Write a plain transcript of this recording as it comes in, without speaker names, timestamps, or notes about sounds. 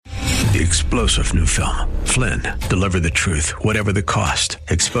The explosive new film, Flynn, deliver the truth, whatever the cost,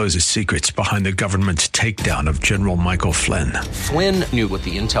 exposes secrets behind the government's takedown of General Michael Flynn. Flynn knew what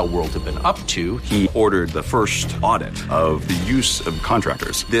the intel world had been up to. He ordered the first audit of the use of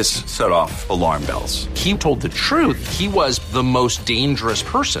contractors. This set off alarm bells. He told the truth. He was the most dangerous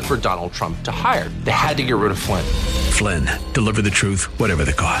person for Donald Trump to hire. They had to get rid of Flynn. Flynn, deliver the truth, whatever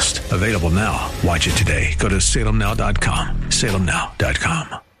the cost. Available now. Watch it today. Go to salemnow.com.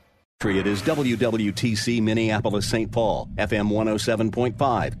 salemnow.com. It is WWTC Minneapolis St. Paul, FM 107.5,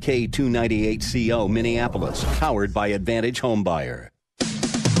 K298CO Minneapolis, powered by Advantage Homebuyer.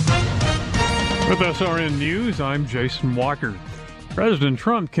 With SRN News, I'm Jason Walker. President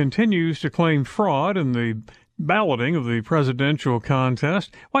Trump continues to claim fraud in the balloting of the presidential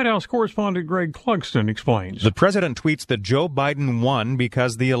contest. White House correspondent Greg Clugston explains. The president tweets that Joe Biden won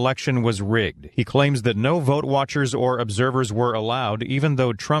because the election was rigged. He claims that no vote watchers or observers were allowed, even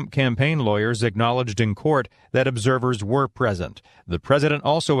though Trump campaign lawyers acknowledged in court that observers were present. The president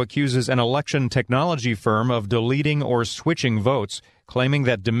also accuses an election technology firm of deleting or switching votes, claiming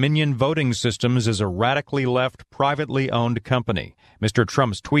that Dominion Voting Systems is a radically left, privately owned company. Mr.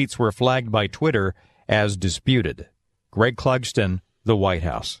 Trump's tweets were flagged by Twitter as disputed. Greg Clugston, the White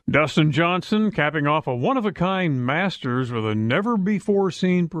House. Dustin Johnson capping off a one-of-a-kind Masters with a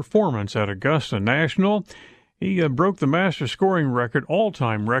never-before-seen performance at Augusta National. He broke the Masters scoring record,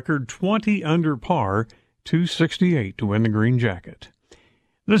 all-time record, 20 under par, 268 to win the green jacket.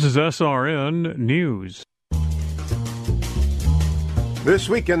 This is SRN News. This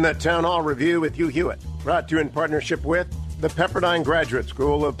week in the Town Hall Review with Hugh Hewitt, brought to you in partnership with the Pepperdine Graduate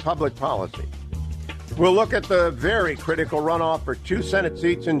School of Public Policy. We'll look at the very critical runoff for 2 Senate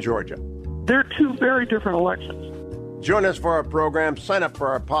seats in Georgia. They're 2 very different elections. Join us for our program. Sign up for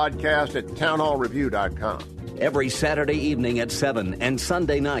our podcast at townhallreview.com. Every Saturday evening at 7 and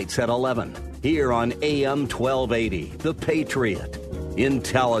Sunday nights at 11. Here on AM 1280, The Patriot.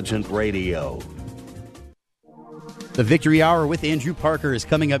 Intelligent radio. The Victory Hour with Andrew Parker is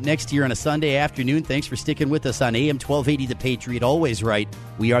coming up next year on a Sunday afternoon. Thanks for sticking with us on AM 1280, The Patriot. Always right.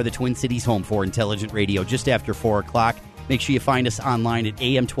 We are the Twin Cities home for intelligent radio just after 4 o'clock. Make sure you find us online at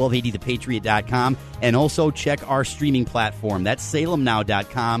am1280thepatriot.com and also check our streaming platform. That's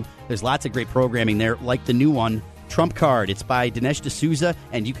salemnow.com. There's lots of great programming there, like the new one, Trump Card. It's by Dinesh D'Souza,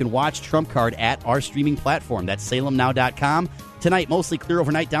 and you can watch Trump Card at our streaming platform. That's salemnow.com. Tonight, mostly clear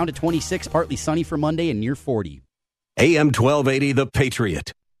overnight, down to 26, partly sunny for Monday, and near 40. AM 1280, The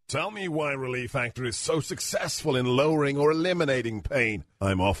Patriot. Tell me why Relief Factor is so successful in lowering or eliminating pain.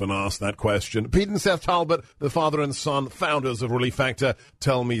 I'm often asked that question. Pete and Seth Talbot, the father and son founders of Relief Factor,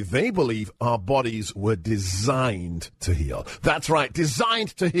 tell me they believe our bodies were designed to heal. That's right,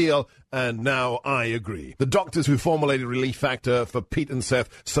 designed to heal, and now I agree. The doctors who formulated Relief Factor for Pete and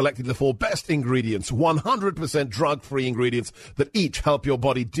Seth selected the 4 best ingredients, 100% drug-free ingredients that each help your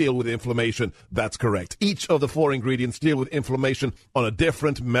body deal with inflammation. That's correct. Each of the 4 ingredients deal with inflammation on a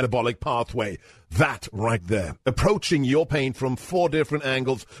different metabolic pathway. That right there, approaching your pain from 4 different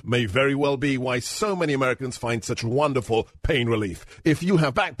angles, may very well be why so many Americans find such wonderful pain relief. If you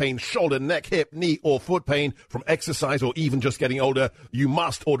have back pain, shoulder, neck, hip, knee, or foot pain from exercise or even just getting older, you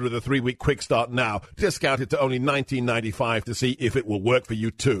must order the 3-week quick start now. Discounted to only $19.95 to see if it will work for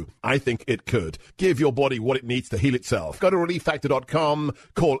you too. I think it could. Give your body what it needs to heal itself. Go to relieffactor.com,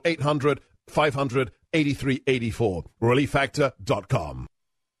 call 800-500-8384, relieffactor.com.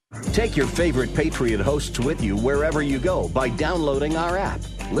 Take your favorite Patriot hosts with you wherever you go by downloading our app.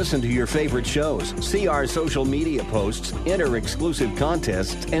 Listen to your favorite shows, see our social media posts, enter exclusive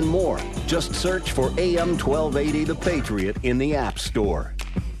contests, and more. Just search for AM 1280 The Patriot in the App Store.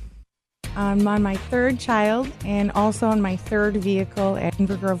 I'm on my 3rd child and also on my 3rd vehicle at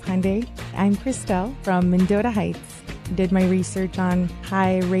Inver Grove Hyundai. I'm Christelle from Mendota Heights. Did my research on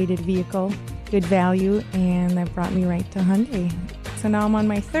high-rated vehicle, good value, and that brought me right to Hyundai. So now I'm on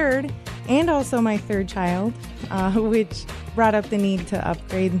my 3rd and also my 3rd child, which brought up the need to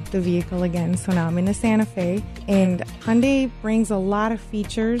upgrade the vehicle again. So now I'm in a Santa Fe, and Hyundai brings a lot of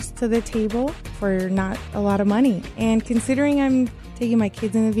features to the table for not a lot of money. And considering I'm taking my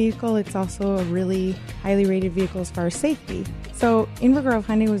kids in the vehicle, it's also a really highly rated vehicle as far as safety. So Inver Grove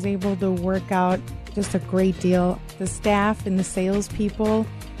Hyundai was able to work out just a great deal. The staff and the salespeople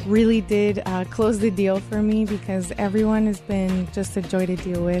really did close the deal for me because everyone has been just a joy to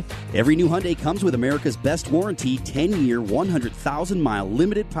deal with. Every new Hyundai comes with America's best warranty, 10-year, 100,000-mile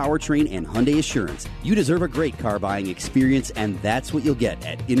limited powertrain and Hyundai Assurance. You deserve a great car buying experience, and that's what you'll get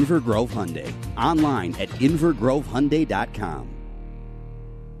at Inver Grove Hyundai. Online at invergrovehyundai.com.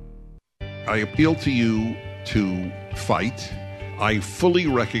 I appeal to you to fight. I fully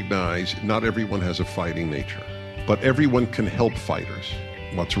recognize not everyone has a fighting nature, but everyone can help fighters.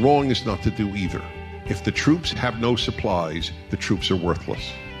 What's wrong is not to do either. If the troops have no supplies, the troops are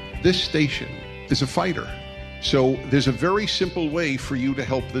worthless. This station is a fighter. So there's a very simple way for you to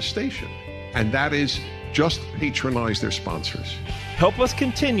help this station, and that is just patronize their sponsors. Help us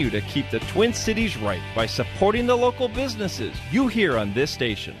continue to keep the Twin Cities right by supporting the local businesses you hear on this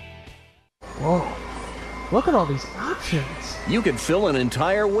station. Whoa, look at all these options. You could fill an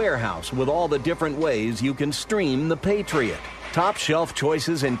entire warehouse with all the different ways you can stream The Patriot. Top shelf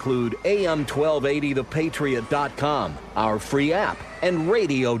choices include AM1280thepatriot.com, our free app, and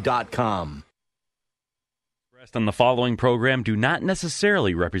radio.com. On the following program do not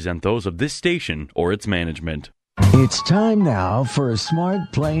necessarily represent those of this station or its management. It's time now for a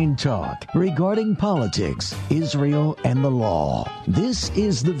smart, plain talk regarding politics, Israel, and the law. This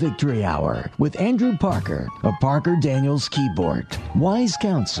is the Victory Hour with Andrew Parker of Parker Daniels Keyboard. Wise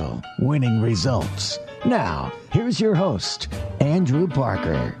counsel, winning results. Now, here's your host, Andrew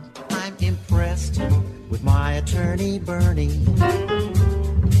Parker. I'm impressed with my attorney, Bernie.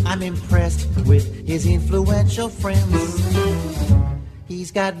 I'm impressed with his influential friends.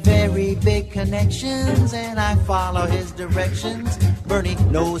 He's got very big connections, and I follow his directions. Bernie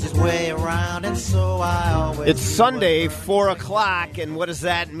knows his way around, and so I always... It's Sunday, 4 o'clock, and what does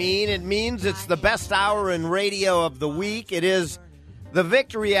that mean? It means it's the best hour in radio of the week. It is the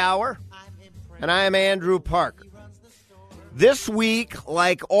Victory Hour, and I am Andrew Parker. This week,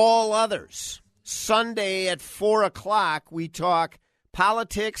 like all others, Sunday at 4 o'clock, we talk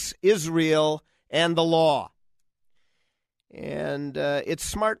politics, Israel, and the law. And it's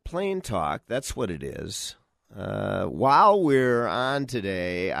smart, plain talk. That's what it is. While we're on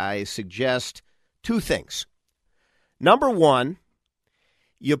today, I suggest two things. Number one,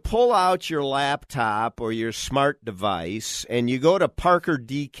 you pull out your laptop or your smart device and you go to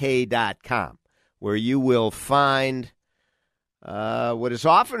parkerdk.com, where you will find what is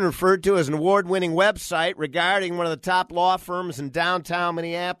often referred to as an award-winning website regarding one of the top law firms in downtown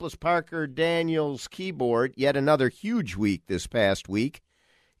Minneapolis, Parker Daniels Keyboard. Yet another huge week this past week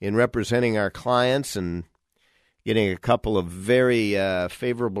in representing our clients and getting a couple of very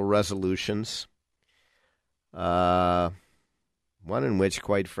favorable resolutions. One in which,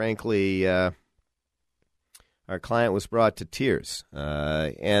 quite frankly, our client was brought to tears.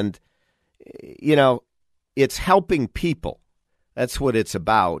 And, you know, it's helping people. That's what it's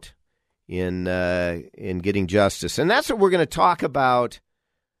about in getting justice. And that's what we're going to talk about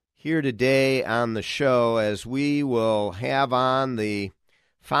here today on the show, as we will have on the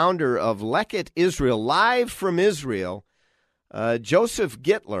founder of Leket Israel, live from Israel, Joseph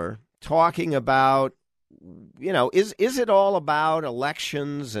Gitler, talking about, you know, is it all about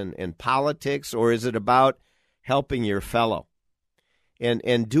elections and politics, or is it about helping your fellow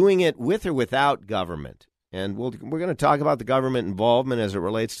and doing it with or without government? And we're going to talk about the government involvement as it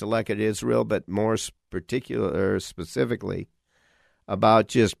relates to Leket Israel, but more specifically about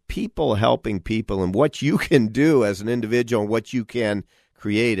just people helping people and what you can do as an individual and what you can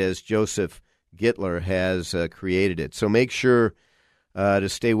create as Joseph Gitler has created it. So make sure to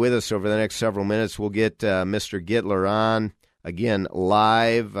stay with us over the next several minutes. We'll get Mr. Gitler on, again,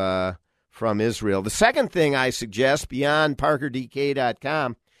 live from Israel. The second thing I suggest, beyond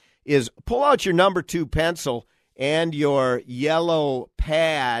parkerdk.com, is pull out your number 2 pencil and your yellow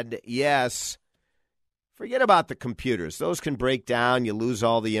pad. Yes, forget about the computers. Those can break down. You lose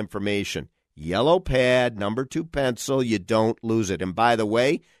all the information. Yellow pad, number 2 pencil, you don't lose it. And by the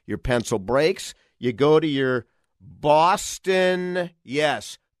way, your pencil breaks, you go to your Boston,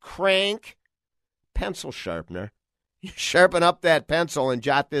 Crank pencil sharpener. You sharpen up that pencil and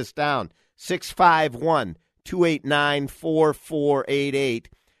jot this down. 651-289-4488.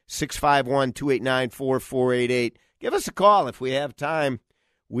 651-289-4488. Give us a call if we have time.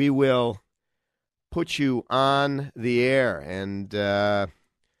 We will put you on the air. And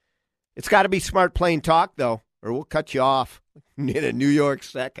it's got to be smart, plain talk, though, or we'll cut you off in a New York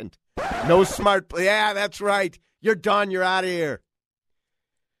second. No smart. Yeah, that's right. You're done. You're out of here.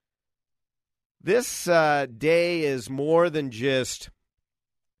 This day is more than just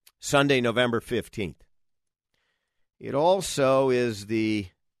Sunday, November 15th. It also is the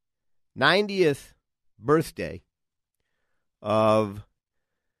 90th birthday of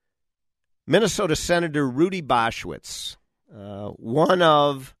Minnesota Senator Rudy Boschwitz, one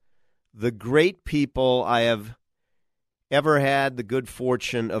of the great people I have ever had the good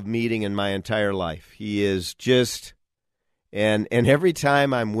fortune of meeting in my entire life. He is just, and every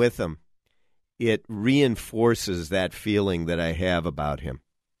time I'm with him, it reinforces that feeling that I have about him.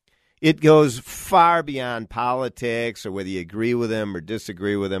 It goes far beyond politics or whether you agree with him or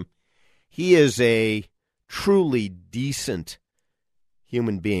disagree with him. He is a truly decent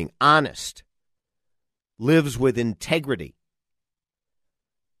human being, honest, lives with integrity,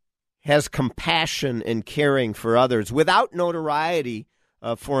 has compassion and caring for others without notoriety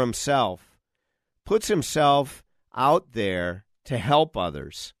for himself, puts himself out there to help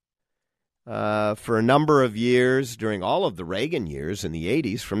others. For a number of years, during all of the Reagan years in the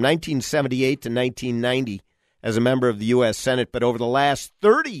 80s, from 1978 to 1990 as a member of the U.S. Senate, but over the last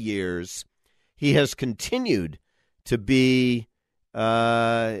 30 years, he has continued to be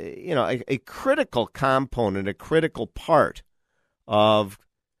a critical component, a critical part of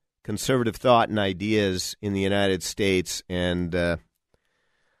conservative thought and ideas in the United States and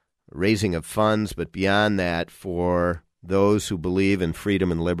raising of funds, but beyond that, for those who believe in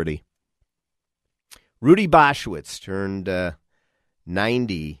freedom and liberty. Rudy Boschwitz turned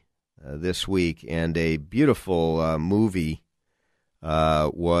 90 this week, and a beautiful movie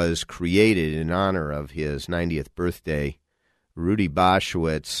was created in honor of his 90th birthday. Rudy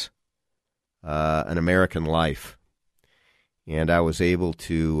Boschwitz, An American Life. And I was able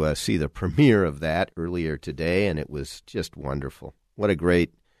to see the premiere of that earlier today, and it was just wonderful. What a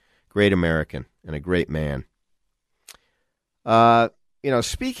great American and a great man.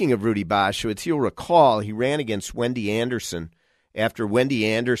 Speaking of Rudy Boschwitz, you'll recall he ran against Wendy Anderson after Wendy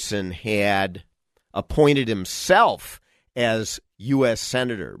Anderson had appointed himself as U.S.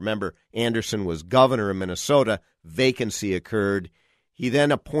 Senator. Remember, Anderson was governor of Minnesota. Vacancy occurred. He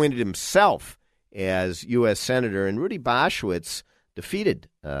then appointed himself as U.S. Senator, and Rudy Boschwitz defeated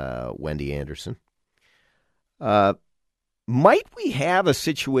Wendy Anderson. Might we have a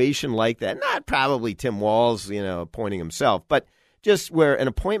situation like that? Not probably Tim Walz, appointing himself, but just where an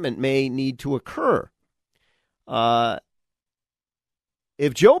appointment may need to occur. If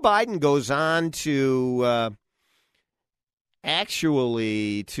Joe Biden goes on to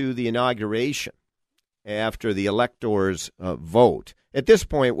to the inauguration after the electors vote, at this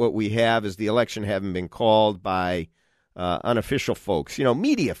point what we have is the election having been called by unofficial folks,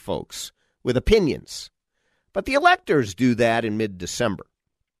 media folks with opinions. But the electors do that in mid-December.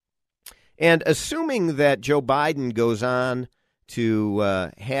 And assuming that Joe Biden goes on to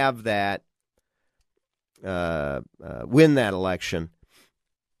have that, win that election,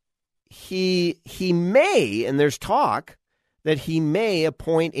 he may, and there's talk that he may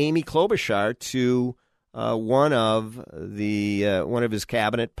appoint Amy Klobuchar to one of his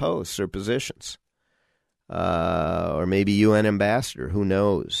cabinet posts or positions, or maybe UN ambassador. Who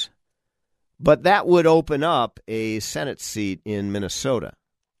knows? But that would open up a Senate seat in Minnesota.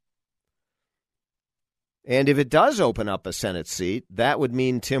 And if it does open up a Senate seat, that would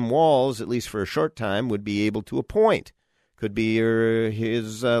mean Tim Walz, at least for a short time, would be able to appoint. Could be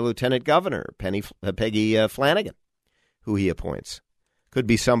his lieutenant governor, Peggy Flanagan, who he appoints. Could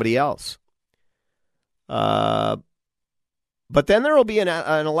be somebody else. But then there will be an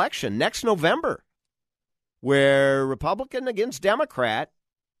election next November where Republican against Democrat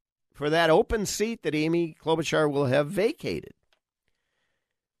for that open seat that Amy Klobuchar will have vacated.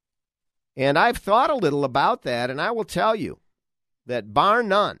 And I've thought a little about that, and I will tell you that bar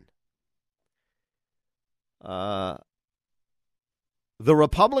none, the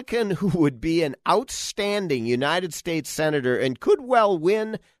Republican who would be an outstanding United States Senator and could well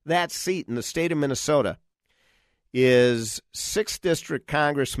win that seat in the state of Minnesota is 6th District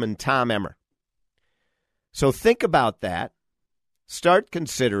Congressman Tom Emmer. So think about that. Start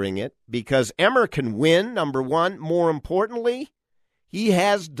considering it, because Emmer can win, number one. More importantly, he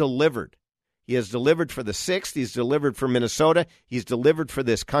has delivered. He has delivered for the 6th. He's delivered for Minnesota. He's delivered for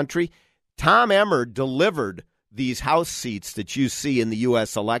this country. Tom Emmer delivered these House seats that you see in the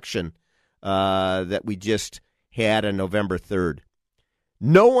U.S. election that we just had on November 3rd.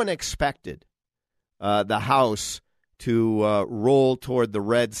 No one expected the House to roll toward the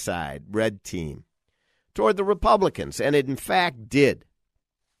red side, red team, toward the Republicans, and it in fact did.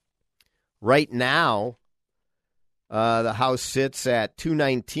 Right now, the House sits at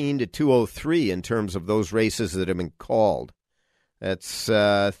 219 to 203 in terms of those races that have been called. That's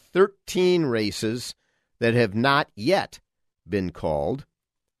 13 races that have not yet been called,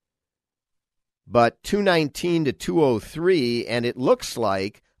 but 219 to 203, and it looks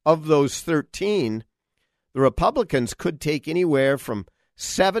like of those 13, the Republicans could take anywhere from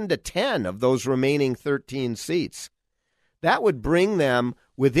 7 to 10 of those remaining 13 seats. That would bring them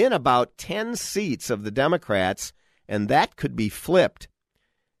within about 10 seats of the Democrats, and that could be flipped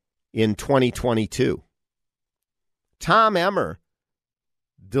in 2022. Tom Emmer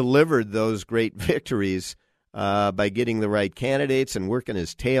delivered those great victories by getting the right candidates and working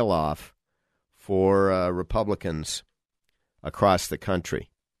his tail off for Republicans across the country.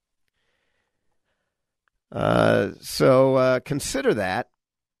 So consider that.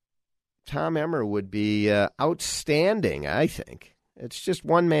 Tom Emmer would be outstanding, I think. It's just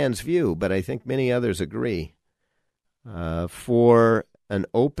one man's view, but I think many others agree, for an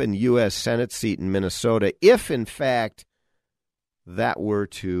open U.S. Senate seat in Minnesota, if, in fact, that were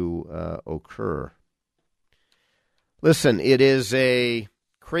to occur. Listen, it is a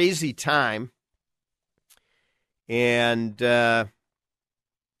crazy time, and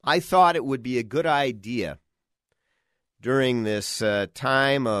I thought it would be a good idea during this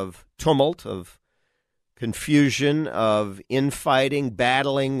time of tumult, of confusion, of infighting,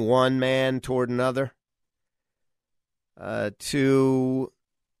 battling one man toward another, to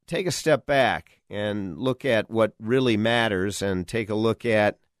take a step back and look at what really matters and take a look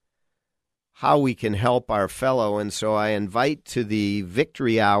at how we can help our fellow. And so I invite to the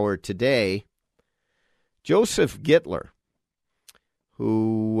Victory Hour today Joseph Gitler,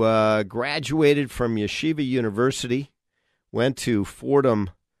 who graduated from Yeshiva University, went to Fordham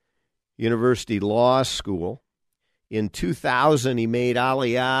University Law School. In 2000, he made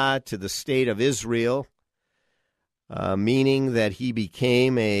Aliyah to the state of Israel, meaning that he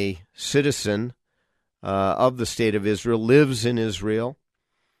became a citizen of the state of Israel, lives in Israel.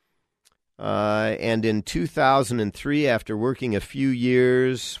 And in 2003, after working a few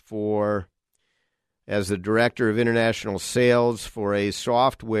years as the director of international sales for a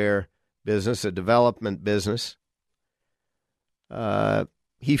software business, a development business,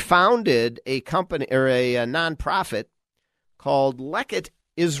 he founded a company or a nonprofit called Leket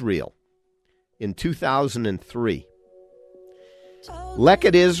Israel in 2003.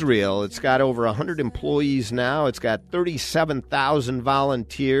 Leket Israel, it's got over 100 employees now. It's got 37,000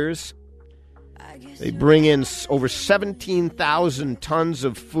 volunteers. They bring in over 17,000 tons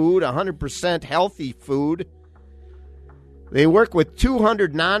of food, 100% healthy food. They work with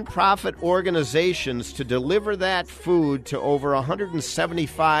 200 nonprofit organizations to deliver that food to over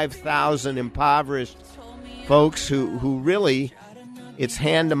 175,000 impoverished folks who really, it's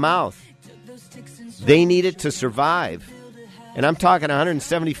hand to mouth. They need it to survive. And I'm talking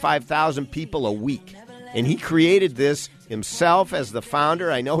 175,000 people a week. And he created this himself as the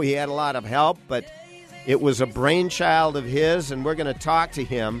founder. I know he had a lot of help, but it was a brainchild of his, and we're going to talk to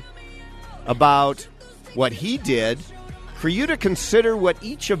him about what he did for you to consider what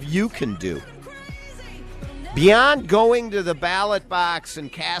each of you can do. Beyond going to the ballot box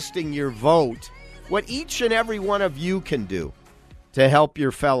and casting your vote, what each and every one of you can do to help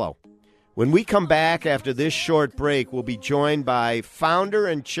your fellow. When we come back after this short break, we'll be joined by founder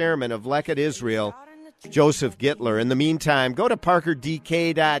and chairman of Leket Israel, Joseph Gitler. In the meantime, go to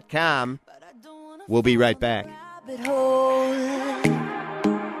parkerdk.com. We'll be right back.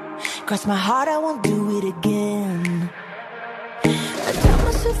 Cross my heart, I won't do it again. I tell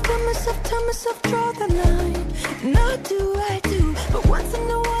myself, draw the line. Not do I do, but once in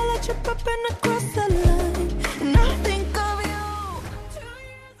a while I trip up and I cross the line. And I think of you.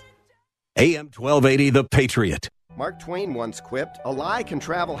 AM 1280, The Patriot. Mark Twain once quipped, "A lie can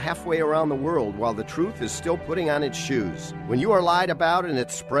travel halfway around the world while the truth is still putting on its shoes. When you are lied about and it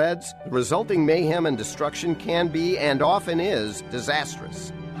spreads, the resulting mayhem and destruction can be, and often is,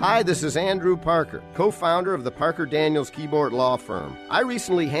 disastrous." Hi, this is Andrew Parker, co-founder of the Parker Daniels Keyboard Law Firm. I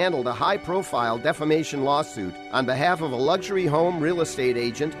recently handled a high-profile defamation lawsuit on behalf of a luxury home real estate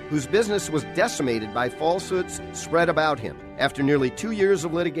agent whose business was decimated by falsehoods spread about him. After nearly 2 years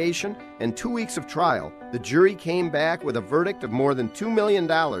of litigation and 2 weeks of trial, the jury came back with a verdict of more than $2 million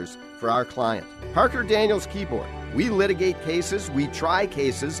for our client. Parker Daniels Keyboard. We litigate cases, we try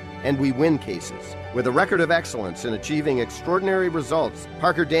cases, and we win cases. With a record of excellence in achieving extraordinary results,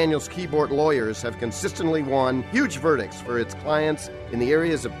 Parker Daniels Keyboard lawyers have consistently won huge verdicts for its clients in the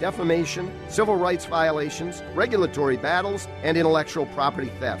areas of defamation, civil rights violations, regulatory battles, and intellectual property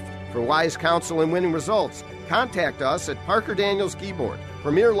theft. For wise counsel and winning results, contact us at Parker Daniels Keyboard,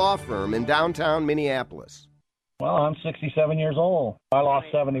 premier law firm in downtown Minneapolis. Well, I'm 67 years old. I lost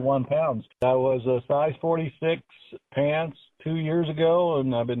 71 pounds. I was a size 46 pants 2 years ago,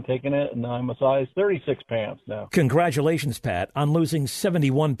 and I've been taking it, and I'm a size 36 pants now. Congratulations, Pat, on losing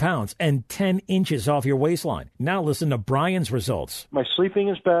 71 pounds and 10 inches off your waistline. Now listen to Brian's results. My sleeping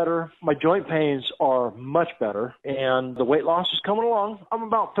is better. My joint pains are much better, and the weight loss is coming along. I'm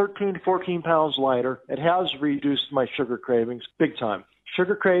about 13 to 14 pounds lighter. It has reduced my sugar cravings big time.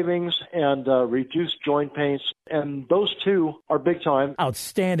 sugar cravings and reduced joint pains. And those two are big time.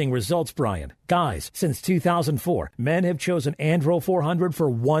 Outstanding results, Brian. Guys, since 2004, men have chosen Andro 400 for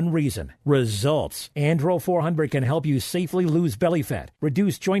one reason: results. Andro 400 can help you safely lose belly fat,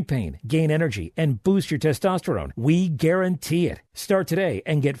 reduce joint pain, gain energy, and boost your testosterone. We guarantee it. Start today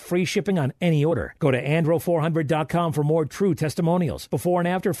and get free shipping on any order. Go to andro400.com for more true testimonials, before and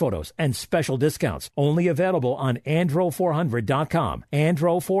after photos, and special discounts. Only available on andro400.com.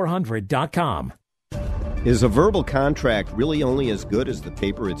 andro400.com. Is a verbal contract really only as good as the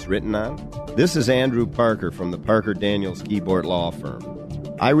paper it's written on? This is Andrew Parker from the Parker Daniels Keyboard Law Firm.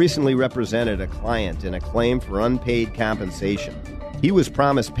 I recently represented a client in a claim for unpaid compensation. He was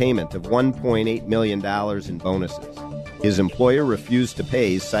promised payment of $1.8 million in bonuses. His employer refused to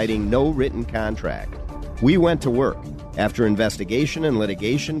pay, citing no written contract. We went to work. After investigation and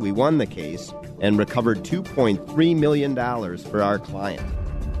litigation, we won the case and recovered $2.3 million for our client.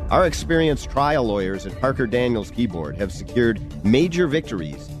 Our experienced trial lawyers at Parker Daniels Keyboard have secured major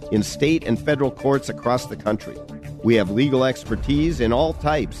victories in state and federal courts across the country. We have legal expertise in all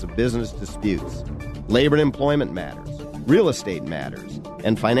types of business disputes, labor and employment matters, real estate matters,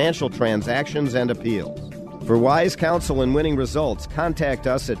 and financial transactions and appeals. For wise counsel and winning results, contact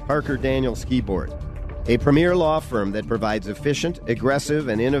us at Parker Daniels Keyboard, a premier law firm that provides efficient, aggressive,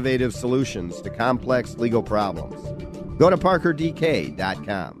 and innovative solutions to complex legal problems. Go to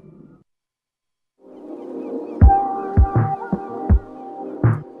parkerdk.com.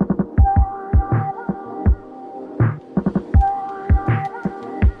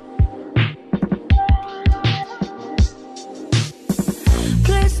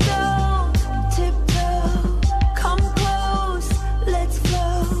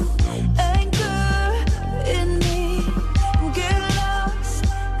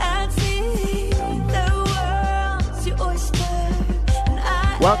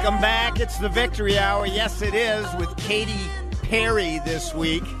 Welcome back. It's the Victory Hour. Yes, it is, with Katy Perry this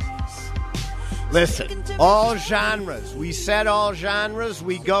week. Listen, all genres. We said all genres.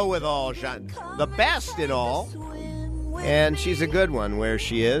 We go with all genres. The best in all. And she's a good one where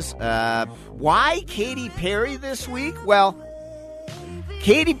she is. Why Katy Perry this week? Well,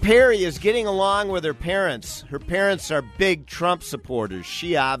 Katy Perry is getting along with her parents. Her parents are big Trump supporters.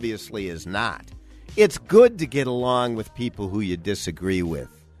 She obviously is not. It's good to get along with people who you disagree with,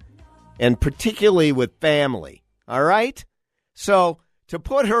 and particularly with family, all right? So to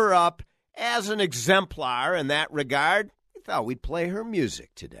put her up as an exemplar in that regard, we thought we'd play her music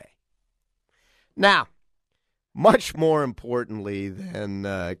today. Now, much more importantly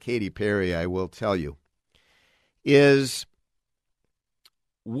than Katy Perry, I will tell you, is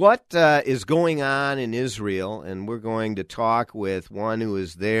what is going on in Israel, and we're going to talk with one who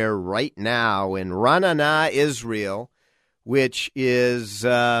is there right now in Ra'anana, Israel, which is,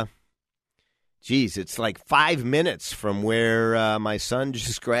 it's like 5 minutes from where my son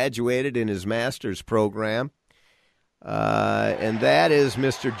just graduated in his master's program, and that is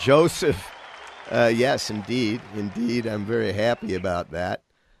Mr. Joseph. Yes, indeed, I'm very happy about that.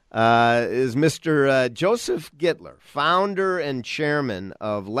 Is Mr. Joseph Gitler, founder and chairman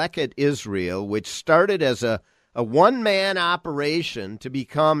of Leket Israel, which started as a one-man operation to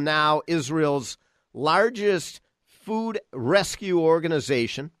become now Israel's largest food rescue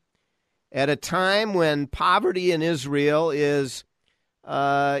organization at a time when poverty in Israel is,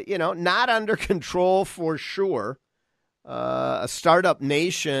 not under control for sure. A startup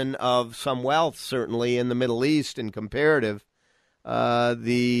nation of some wealth, certainly, in the Middle East in comparative.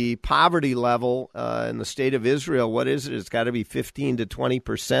 The poverty level in the state of Israel, what is it? It's got to be 15 to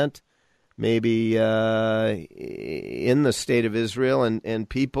 20%, maybe, in the state of Israel, and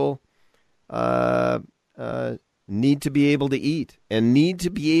people need to be able to eat, and need to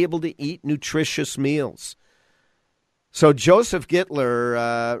be able to eat nutritious meals. So Joseph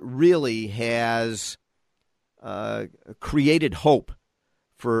Gitler really has created hope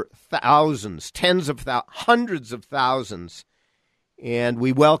for thousands, hundreds of thousands. And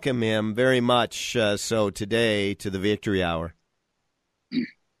we welcome him very much so today to the Victory Hour.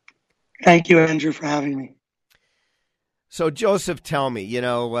 Thank you, Andrew, for having me. So, Joseph, tell me,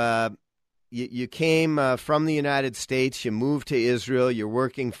 you came from the United States, you moved to Israel, you're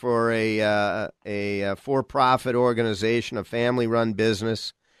working for a for-profit organization, a family-run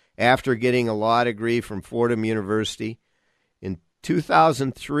business, after getting a law degree from Fordham University. In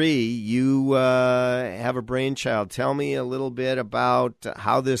 2003, you have a brainchild. Tell me a little bit about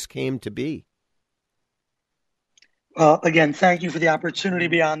how this came to be. Well, again, thank you for the opportunity to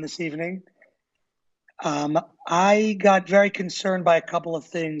be on this evening. I got very concerned by a couple of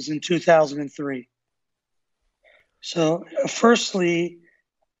things in 2003. So, firstly,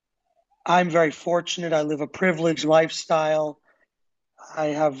 I'm very fortunate. I live a privileged lifestyle. I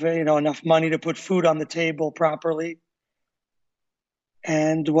have, enough money to put food on the table properly.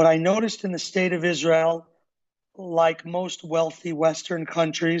 And what I noticed in the state of Israel, like most wealthy Western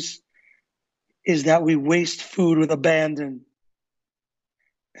countries, is that we waste food with abandon.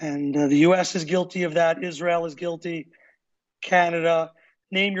 And the U.S. is guilty of that. Israel is guilty. Canada,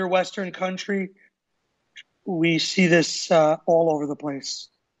 name your Western country. We see this all over the place.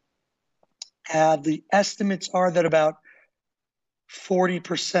 The estimates are that about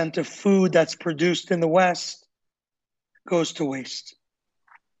 40% of food that's produced in the West goes to waste.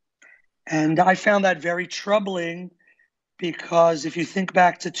 And I found that very troubling because if you think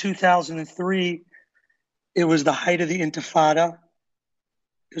back to 2003, it was the height of the Intifada.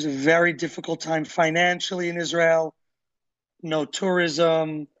 It was a very difficult time financially in Israel. No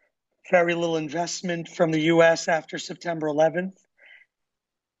tourism, very little investment from the U.S. after September 11th.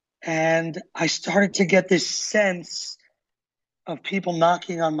 And I started to get this sense of people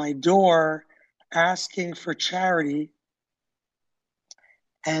knocking on my door, asking for charity.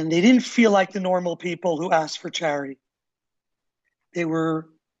 And they didn't feel like the normal people who asked for charity. They were,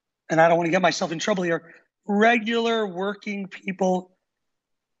 and I don't want to get myself in trouble here, regular working people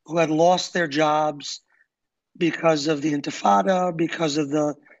who had lost their jobs because of the Intifada, because of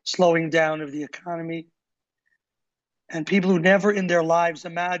the slowing down of the economy, and people who never in their lives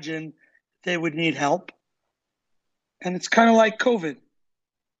imagined they would need help. And it's kind of like COVID.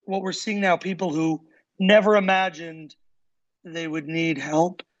 What we're seeing now, people who never imagined they would need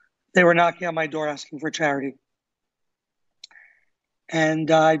help, they were knocking on my door asking for charity. And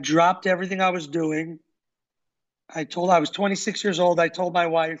I dropped everything I was doing. I was 26 years old. I told my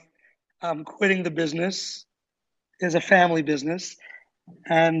wife, I'm quitting the business. It's a family business.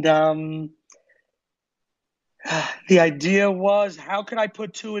 And the idea was, how could I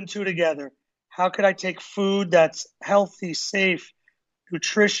put two and two together? How could I take food that's healthy, safe,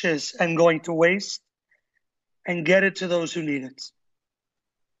 nutritious, and going to waste and get it to those who need it?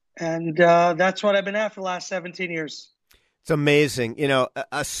 And that's what I've been at for the last 17 years. It's amazing.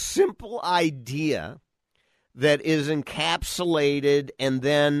 A simple idea that is encapsulated, and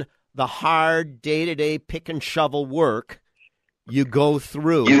then the hard day-to-day pick and shovel work you go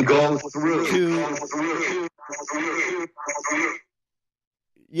through.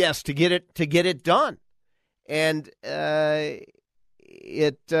 Yes, to get it done. And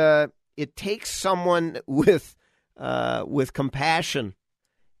it takes someone with compassion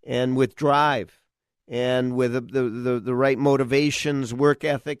and with drive and with the right motivations, work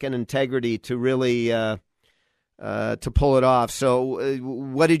ethic, and integrity to really to pull it off. So,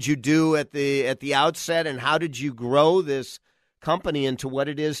 what did you do at the outset, and how did you grow this company into what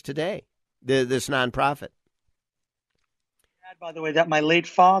it is today, this nonprofit? By the way, that my late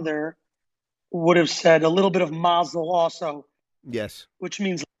father would have said a little bit of mazel also. Yes. Which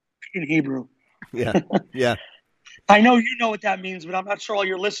means in Hebrew. Yeah, yeah. I know you know what that means, but I'm not sure all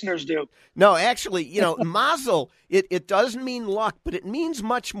your listeners do. No, actually, mazel, it does mean luck, but it means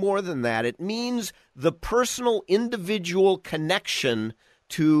much more than that. It means the personal, individual connection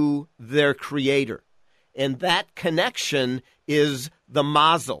to their creator. And that connection is the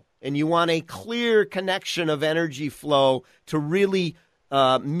mazel. And you want a clear connection of energy flow to really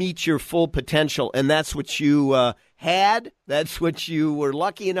meet your full potential. And that's what you had. That's what you were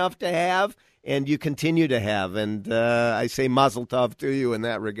lucky enough to have. And you continue to have. And I say mazel tov to you in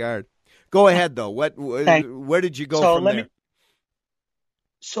that regard. Go ahead, though. Where did you go from there?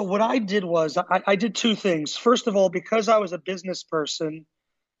 So what I did was I did two things. First of all, because I was a business person,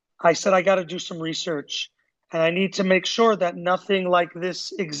 I said I got to do some research. And I need to make sure that nothing like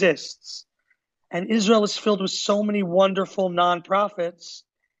this exists. And Israel is filled with so many wonderful nonprofits.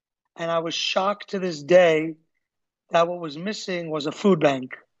 And I was shocked to this day that what was missing was a food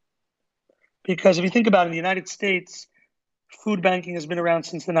bank. Because if you think about it, in the United States, food banking has been around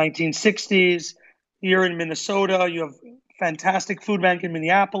since the 1960s. You're in Minnesota. You have fantastic food bank in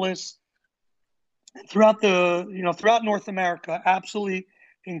Minneapolis. Throughout North America, absolutely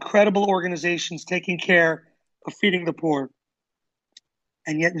incredible organizations taking care of feeding the poor.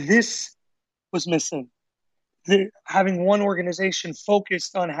 And yet this was missing. Having one organization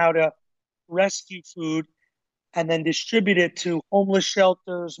focused on how to rescue food and then distribute it to homeless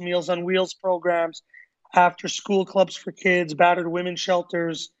shelters, Meals on Wheels programs, after school clubs for kids, battered women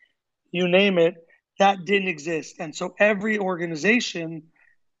shelters, you name it, that didn't exist. And so every organization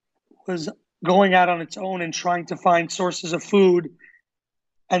was going out on its own and trying to find sources of food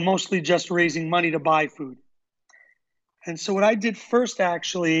and mostly just raising money to buy food. And so what I did first,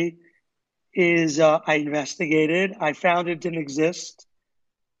 actually, is I investigated. I found it didn't exist.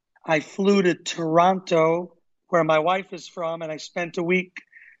 I flew to Toronto, where my wife is from, and I spent a week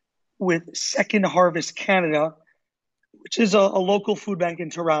with Second Harvest Canada, which is a local food bank in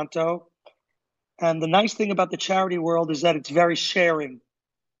Toronto. And the nice thing about the charity world is that it's very sharing.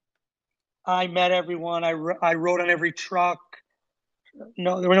 I met everyone. I rode on every truck.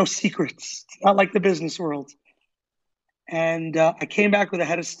 No, there were no secrets. It's not like the business world. And I came back with a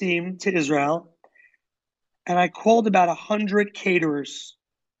head of steam to Israel, and I called about 100 caterers.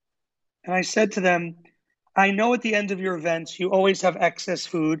 And I said to them, I know at the end of your events, you always have excess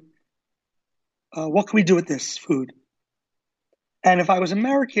food. What can we do with this food? And if I was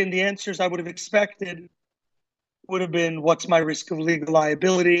American, the answers I would have expected would have been, what's my risk of legal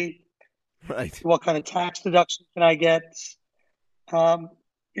liability? Right. What kind of tax deduction can I get? I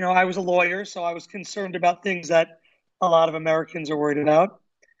was a lawyer, so I was concerned about things that a lot of Americans are worried about.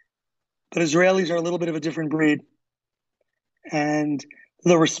 But Israelis are a little bit of a different breed. And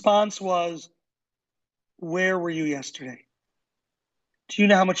the response was, where were you yesterday? Do you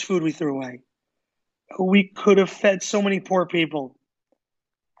know how much food we threw away? We could have fed so many poor people.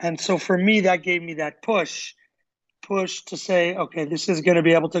 And so for me, that gave me that push to say, okay, this is going to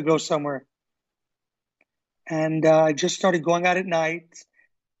be able to go somewhere. And I just started going out at night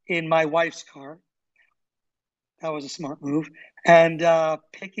in my wife's car. That was a smart move. And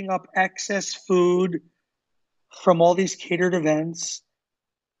picking up excess food from all these catered events,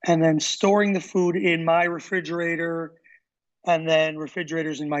 and then storing the food in my refrigerator, and then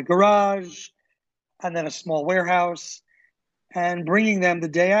refrigerators in my garage, and then a small warehouse, and bringing them the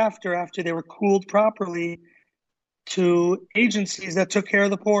day after they were cooled properly, to agencies that took care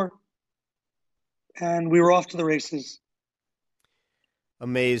of the poor. And we were off to the races.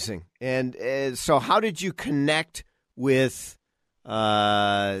 Amazing. And so how did you connect with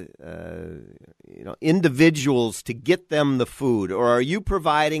individuals to get them the food? Or are you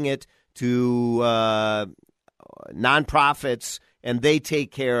providing it to nonprofits and they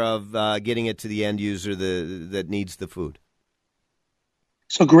take care of getting it to the end user that needs the food?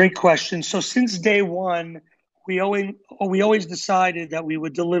 So great question. So since day one, we always decided that we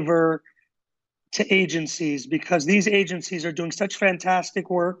would deliver to agencies, because these agencies are doing such fantastic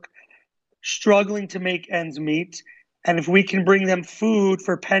work, struggling to make ends meet. And if we can bring them food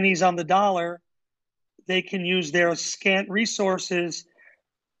for pennies on the dollar, they can use their scant resources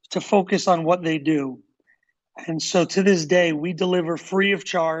to focus on what they do. And so to this day, we deliver free of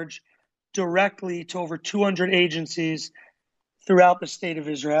charge directly to over 200 agencies throughout the state of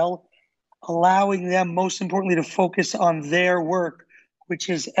Israel, allowing them, most importantly, to focus on their work, which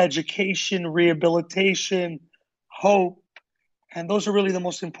is education, rehabilitation, hope. And those are really the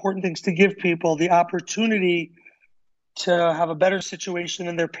most important things, to give people the opportunity to have a better situation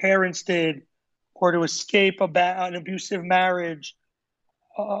than their parents did, or to escape an abusive marriage,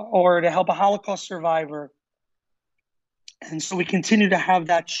 or to help a Holocaust survivor. And so we continue to have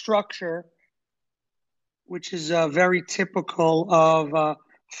that structure, which is very typical of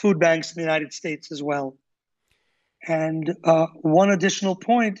food banks in the United States as well. And one additional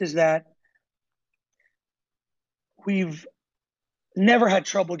point is that we've never had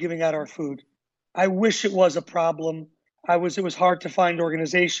trouble giving out our food. I wish it was a problem. It was hard to find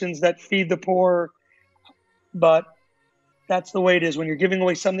organizations that feed the poor, but that's the way it is. When you're giving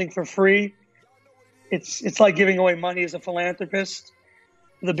away something for free, it's like giving away money as a philanthropist.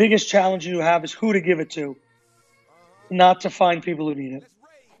 The biggest challenge you have is who to give it to, not to find people who need it.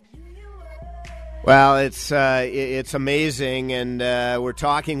 Well, it's amazing, and we're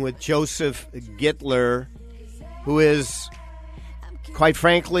talking with Joseph Gitler, who is, quite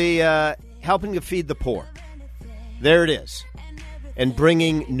frankly, helping to feed the poor. There it is. And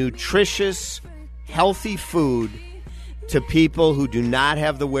bringing nutritious, healthy food to people who do not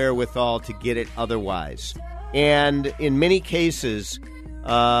have the wherewithal to get it otherwise. And in many cases,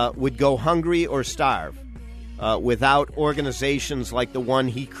 would go hungry or starve without organizations like the one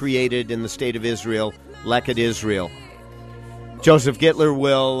he created in the state of Israel, Leket Israel. Joseph Gitler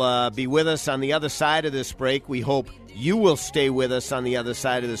will be with us on the other side of this break. We hope you will stay with us on the other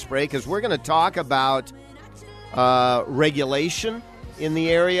side of this break, as we're going to talk about regulation in the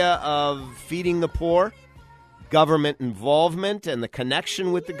area of feeding the poor, government involvement and the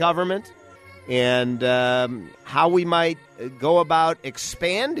connection with the government, and how we might go about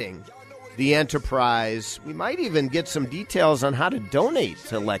expanding the enterprise. We might even get some details on how to donate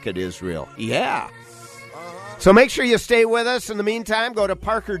to Leket Israel. Yeah. So make sure you stay with us. In the meantime, go to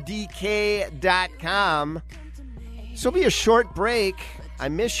parkerdk.com. This will be a short break. I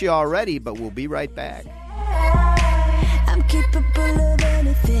miss you already, but we'll be right back. I'm capable of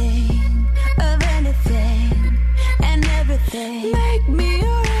anything. anything and everything. Make me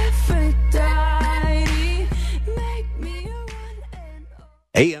your Aphrodite. Make me your one and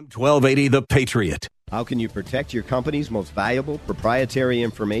AM 1280, The Patriot. How can you protect your company's most valuable proprietary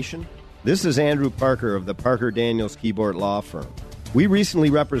information? This is Andrew Parker of the Parker Daniels Keyboard Law Firm. We recently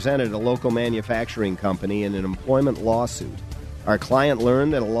represented a local manufacturing company in an employment lawsuit. Our client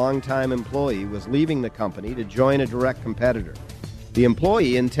learned that a longtime employee was leaving the company to join a direct competitor. The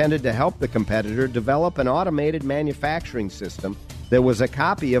employee intended to help the competitor develop an automated manufacturing system that was a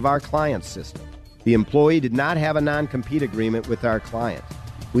copy of our client's system. The employee did not have a non-compete agreement with our client.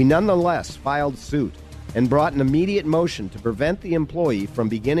 We nonetheless filed suit and brought an immediate motion to prevent the employee from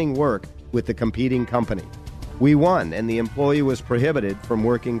beginning work with the competing company. We won, and the employee was prohibited from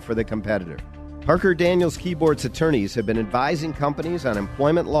working for the competitor. Parker Daniels Keyboard's attorneys have been advising companies on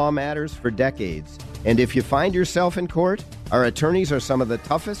employment law matters for decades. And if you find yourself in court, our attorneys are some of the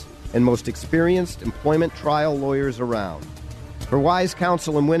toughest and most experienced employment trial lawyers around. For wise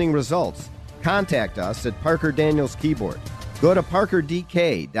counsel and winning results, contact us at Parker Daniels Keyboard. Go to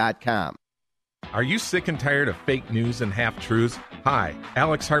parkerdk.com. Are you sick and tired of fake news and half-truths? Hi,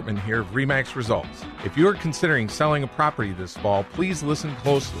 Alex Hartman here of RE/MAX Results. If you are considering selling a property this fall, please listen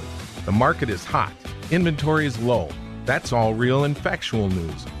closely. The market is hot. Inventory is low. That's all real and factual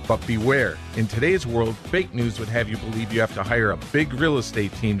news. But beware, in today's world, fake news would have you believe you have to hire a big real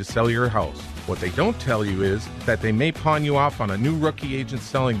estate team to sell your house. What they don't tell you is that they may pawn you off on a new rookie agent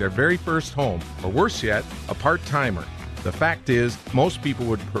selling their very first home, or worse yet, a part-timer. The fact is, most people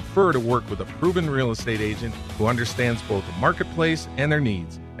would prefer to work with a proven real estate agent who understands both the marketplace and their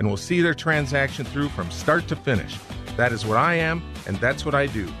needs and will see their transaction through from start to finish. That is what I am, and that's what I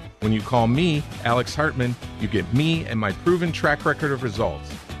do. When you call me, Alex Hartman, you get me and my proven track record of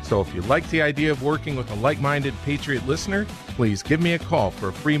results. So if you like the idea of working with a like-minded Patriot listener, please give me a call for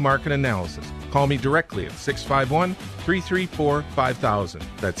a free market analysis. Call me directly at 651-334-5000.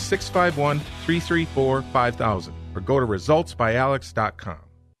 That's 651-334-5000. Or go to resultsbyalex.com.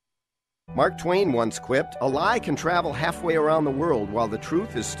 Mark Twain once quipped, "A lie can travel halfway around the world while the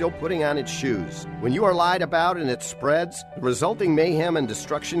truth is still putting on its shoes. When you are lied about and it spreads, the resulting mayhem and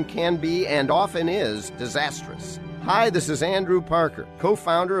destruction can be, and often is, disastrous." Hi, this is Andrew Parker,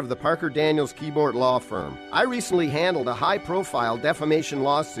 co-founder of the Parker Daniels Keyboard Law Firm. I recently handled a high-profile defamation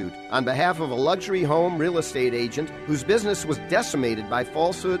lawsuit on behalf of a luxury home real estate agent whose business was decimated by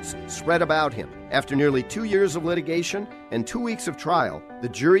falsehoods spread about him. After nearly 2 years of litigation and 2 weeks of trial, the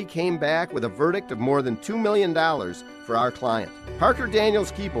jury came back with a verdict of more than $2 million for our client. Parker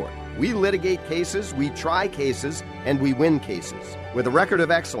Daniels Keyboard. We litigate cases, we try cases, and we win cases. With a record of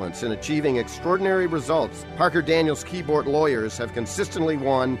excellence in achieving extraordinary results, Parker Daniels Keyboard lawyers have consistently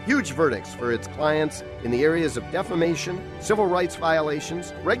won huge verdicts for its clients in the areas of defamation, civil rights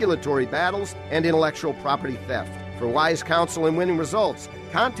violations, regulatory battles, and intellectual property theft. For wise counsel and winning results,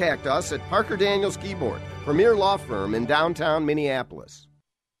 contact us at Parker Daniels Keyboard, premier law firm in downtown Minneapolis.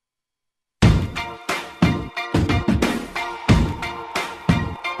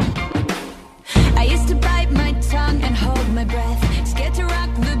 I used to bite my tongue and hold my breath, scared to rock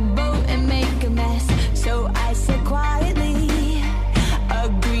the boat and make a mess. So I said quietly,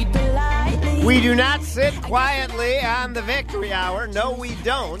 agreed politely. We do not sit quietly on the Victory Hour. No, we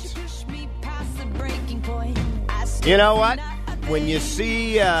don't. You know what? When you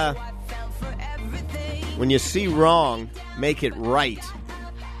see wrong, make it right.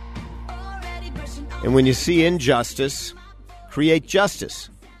 And when you see injustice, create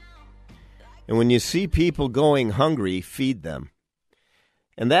justice. And when you see people going hungry, feed them.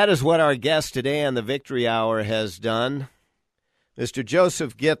 And that is what our guest today on the Victory Hour has done. Mr.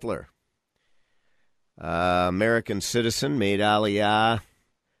 Joseph Gitler, American citizen, made Aliyah,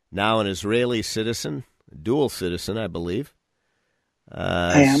 now an Israeli citizen, dual citizen, I believe.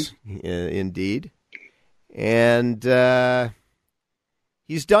 I am. Indeed. And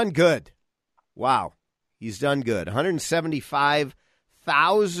he's done good. Wow. He's done good.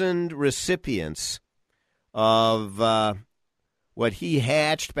 175,000 recipients of what he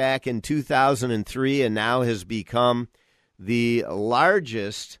hatched back in 2003 and now has become the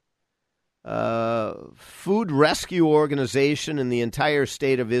largest food rescue organization in the entire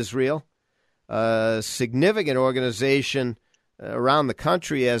state of Israel. A significant organization around the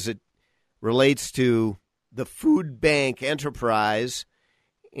country as it relates to the food bank enterprise.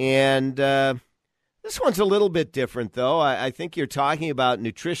 And this one's a little bit different, though. I think you're talking about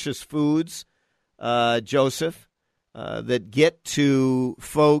nutritious foods, Joseph, that get to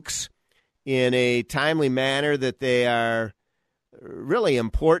folks in a timely manner, that they are really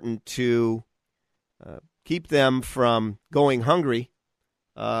important to keep them from going hungry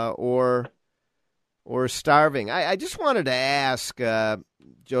or or starving. I just wanted to ask,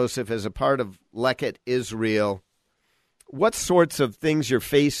 Joseph, as a part of Leket Israel, what sorts of things you're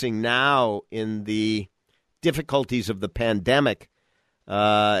facing now in the difficulties of the pandemic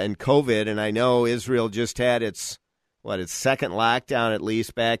and COVID? And I know Israel just had its second lockdown, at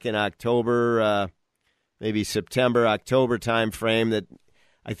least back in October, maybe September, October time frame that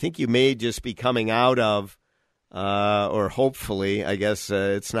I think you may just be coming out of, or hopefully. I guess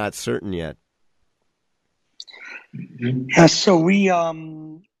it's not certain yet. Yeah, so we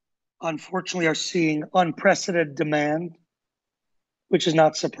unfortunately are seeing unprecedented demand, which is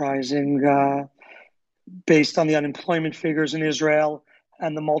not surprising based on the unemployment figures in Israel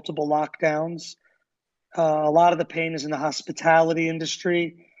and the multiple lockdowns. A lot of the pain is in the hospitality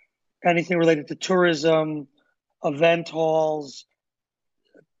industry, anything related to tourism, event halls,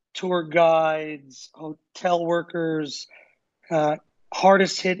 tour guides, hotel workers.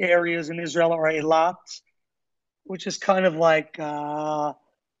 Hardest hit areas in Israel are Eilat, which is kind of like a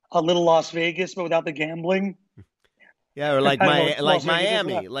little Las Vegas, but without the gambling. Yeah, or like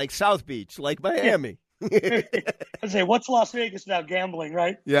Miami, like South Beach, like Miami. Yeah. I say, what's Las Vegas without gambling,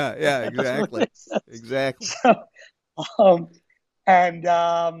 right? Yeah, exactly. Exactly. So,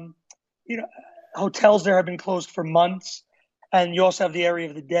 hotels there have been closed for months. And you also have the area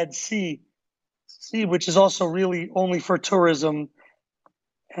of the Dead Sea, which is also really only for tourism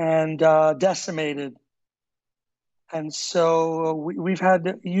and decimated. And so we've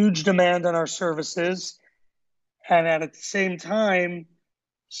had huge demand on our services. And at the same time,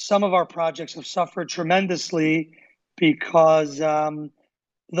 some of our projects have suffered tremendously because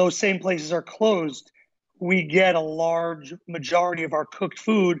those same places are closed. We get a large majority of our cooked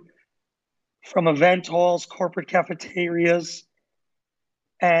food from event halls, corporate cafeterias,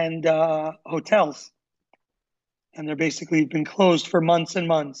 and hotels. And they're basically been closed for months and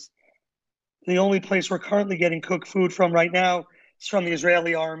months. The only place we're currently getting cooked food from right now is from the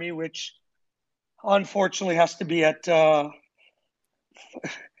Israeli army, which unfortunately has to be at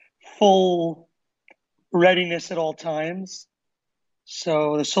full readiness at all times.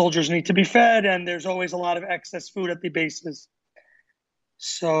 So the soldiers need to be fed, and there's always a lot of excess food at the bases.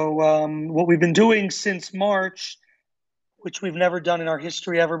 So what we've been doing since March, which we've never done in our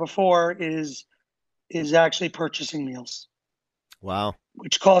history ever before, is actually purchasing meals. Wow.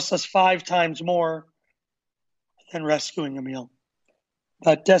 Which costs us 5 times more than rescuing a meal.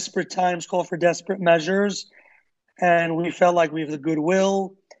 But desperate times call for desperate measures, and we felt like we have the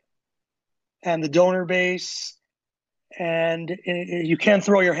goodwill and the donor base, and you can't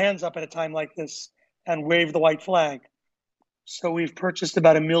throw your hands up at a time like this and wave the white flag. So we've purchased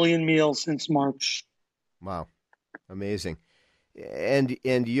about 1 million meals since March. Wow. Amazing. And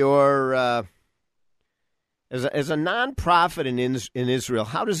you're as a nonprofit in Israel,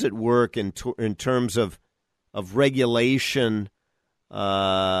 how does it work in terms of regulation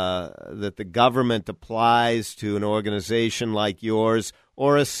that the government applies to an organization like yours,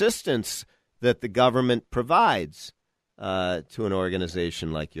 or assistance that the government provides to an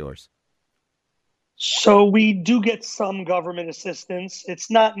organization like yours? So we do get some government assistance.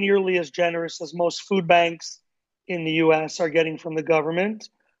 It's not nearly as generous as most food banks in the U.S. are getting from the government.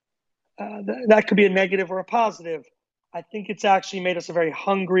 That could be a negative or a positive. I think it's actually made us a very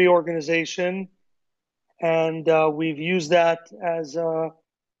hungry organization, and we've used that as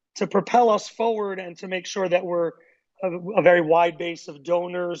to propel us forward and to make sure that we're a very wide base of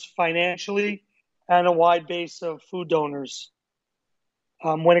donors financially and a wide base of food donors.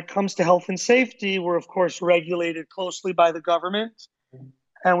 When it comes to health and safety, we're, of course, regulated closely by the government,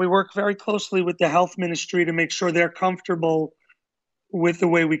 and we work very closely with the health ministry to make sure they're comfortable with the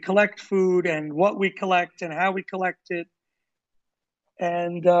way we collect food and what we collect and how we collect it.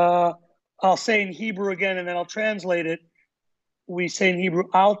 And I'll say in Hebrew again, and then I'll translate it. We say in Hebrew,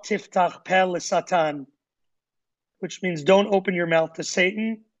 Al tiftach peh l'satan, which means don't open your mouth to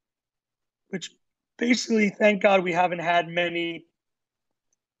Satan, which basically, thank God, we haven't had many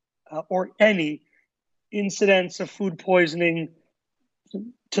or any incidents of food poisoning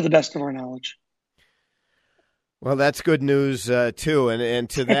to the best of our knowledge. Well, that's good news too, and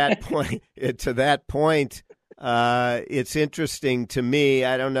to that point, it's interesting to me.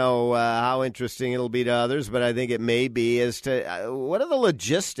 I don't know how interesting it'll be to others, but I think it may be as to what are the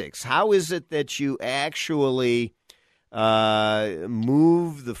logistics. How is it that you actually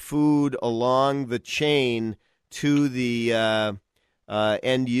move the food along the chain to the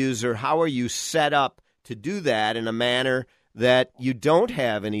end user? How are you set up to do that in a manner that you don't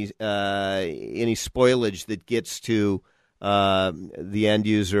have any spoilage that gets to the end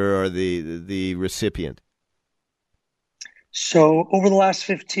user or the recipient? So over the last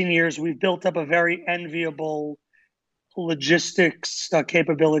 15 years, we've built up a very enviable logistics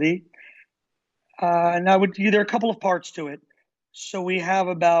capability. And there are a couple of parts to it. So we have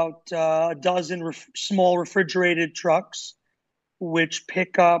about a dozen small refrigerated trucks, which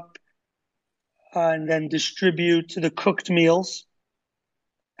pick up and then distribute the cooked meals.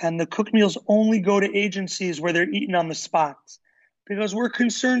 And the cooked meals only go to agencies where they're eaten on the spot, because we're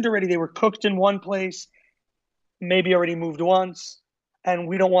concerned already. They were cooked in one place, maybe already moved once, and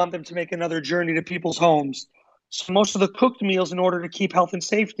we don't want them to make another journey to people's homes. So most of the cooked meals, in order to keep health and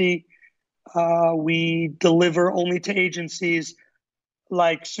safety, we deliver only to agencies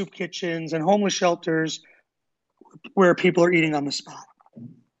like soup kitchens and homeless shelters where people are eating on the spot.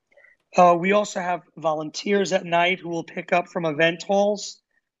 We also have volunteers at night who will pick up from event halls,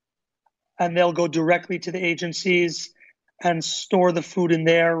 and they'll go directly to the agencies and store the food in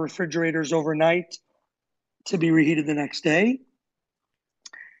their refrigerators overnight to be reheated the next day.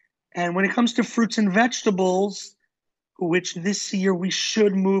 And when it comes to fruits and vegetables, which this year we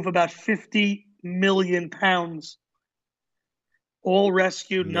should move about 50 million pounds, all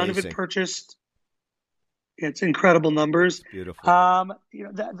rescued, Amazing. None of it purchased. It's incredible numbers. Beautiful.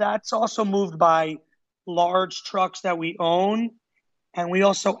 That's also moved by large trucks that we own, and we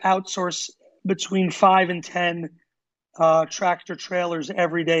also outsource between 5 and 10 tractor trailers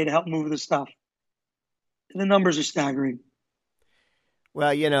every day to help move the stuff. The numbers are staggering.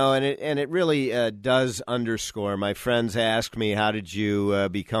 Well, and it really does underscore. My friends ask me, "How did you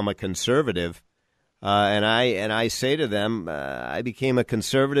become a conservative?" And I say to them, I became a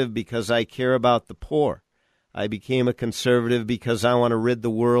conservative because I care about the poor. I became a conservative because I want to rid the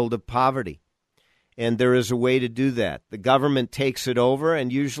world of poverty. And there is a way to do that. The government takes it over,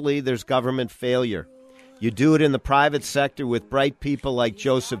 and usually there's government failure. You do it in the private sector with bright people like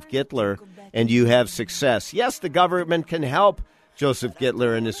Joseph Gitler, and you have success. Yes, the government can help Joseph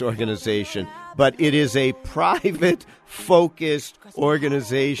Gitler and his organization, but it is a private-focused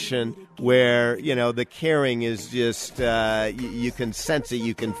organization where, the caring is just, you can sense it,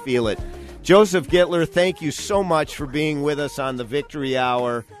 you can feel it. Joseph Gitler, thank you so much for being with us on the Victory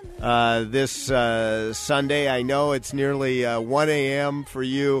Hour this Sunday. I know it's nearly 1 a.m. for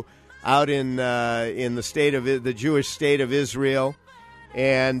you out in the Jewish state of Israel.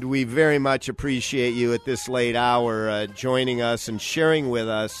 And we very much appreciate you at this late hour joining us and sharing with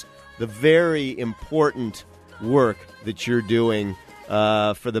us the very important work that you're doing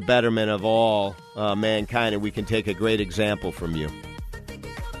for the betterment of all mankind. And we can take a great example from you.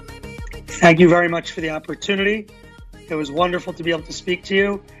 Thank you very much for the opportunity. It was wonderful to be able to speak to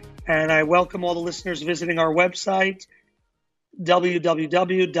you. And I welcome all the listeners visiting our website,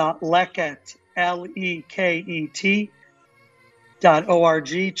 www.leket,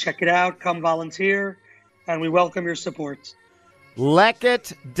 Leket.org. Check it out. Come volunteer. And we welcome your support. Leket.org.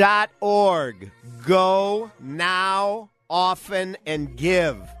 Go now, often, and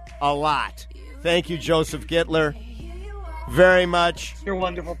give a lot. Thank you, Joseph Gitler, very much. You're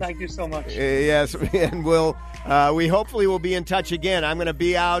wonderful. Thank you so much. Yes, and we hopefully will be in touch again. I'm going to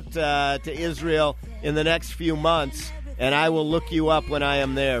be out to Israel in the next few months, and I will look you up when I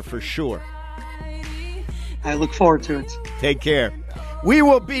am there for sure. I look forward to it. Take care. We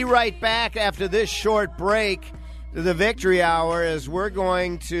will be right back after this short break to the Victory Hour, as we're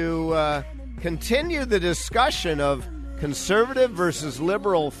going to continue the discussion of conservative versus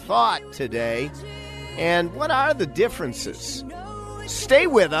liberal thought today. And what are the differences? Stay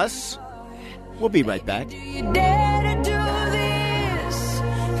with us. We'll be right back.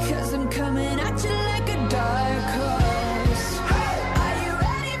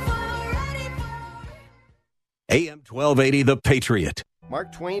 AM 1280, The Patriot.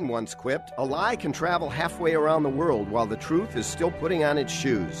 Mark Twain once quipped, "A lie can travel halfway around the world while the truth is still putting on its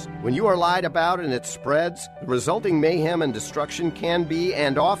shoes. When you are lied about and it spreads, the resulting mayhem and destruction can be,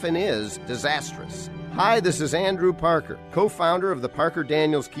 and often is, disastrous." Hi, this is Andrew Parker, co-founder of the Parker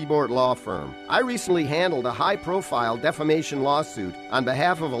Daniels Keyboard Law Firm. I recently handled a high-profile defamation lawsuit on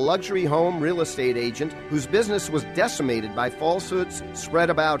behalf of a luxury home real estate agent whose business was decimated by falsehoods spread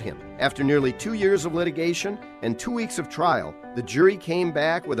about him. After nearly 2 years of litigation and 2 weeks of trial, the jury came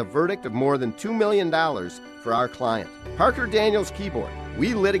back with a verdict of more than $2 million for our client. Parker Daniels Keyboard.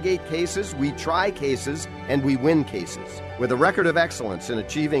 We litigate cases, we try cases, and we win cases. With a record of excellence in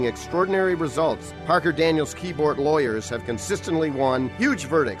achieving extraordinary results, Parker Daniels Keyboard lawyers have consistently won huge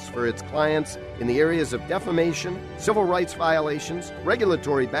verdicts for its clients in the areas of defamation, civil rights violations,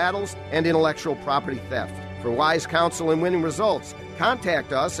 regulatory battles, and intellectual property theft. For wise counsel and winning results,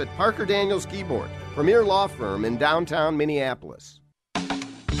 contact us at Parker Daniels Keyboard, premier law firm in downtown Minneapolis.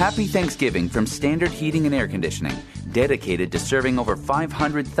 Happy Thanksgiving from Standard Heating and Air Conditioning, dedicated to serving over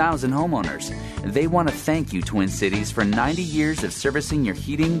 500,000 homeowners. They want to thank you, Twin Cities, for 90 years of servicing your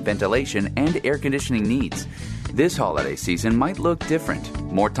heating, ventilation, and air conditioning needs. This holiday season might look different.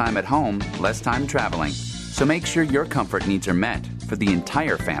 More time at home, less time traveling. So make sure your comfort needs are met for the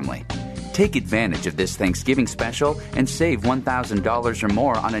entire family. Take advantage of this Thanksgiving special and save $1,000 or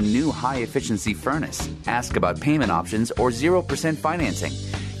more on a new high-efficiency furnace. Ask about payment options or 0% financing.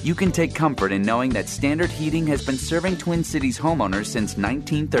 You can take comfort in knowing that Standard Heating has been serving Twin Cities homeowners since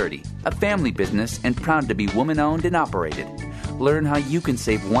 1930, a family business and proud to be woman-owned and operated. Learn how you can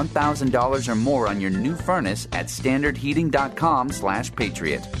save $1,000 or more on your new furnace at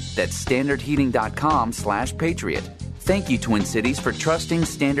standardheating.com/patriot. That's standardheating.com/patriot. Thank you, Twin Cities, for trusting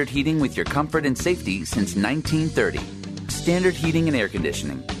Standard Heating with your comfort and safety since 1930. Standard Heating and Air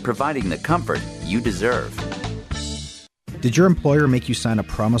Conditioning, providing the comfort you deserve. Did your employer make you sign a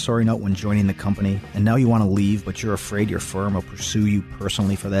promissory note when joining the company, and now you want to leave, but you're afraid your firm will pursue you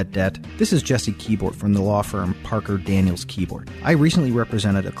personally for that debt? This is Jesse Keyboard from the law firm Parker Daniels Keyboard. I recently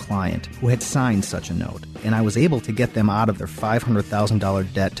represented a client who had signed such a note, and I was able to get them out of their $500,000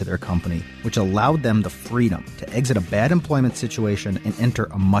 debt to their company, which allowed them the freedom to exit a bad employment situation and enter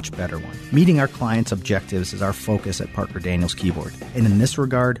a much better one. Meeting our clients' objectives is our focus at Parker Daniels Keyboard, and in this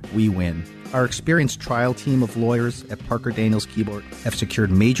regard, we win. Our experienced trial team of lawyers at Parker Daniels Keyboard have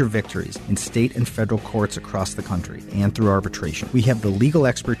secured major victories in state and federal courts across the country and through arbitration. We have the legal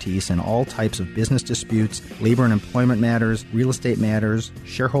expertise in all types of business disputes, labor and employment matters, real estate matters,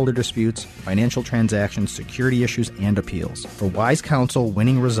 shareholder disputes, financial transactions, security issues, and appeals. For wise counsel,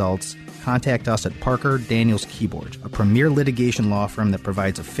 winning results, contact us at Parker Daniels Keyboard, a premier litigation law firm that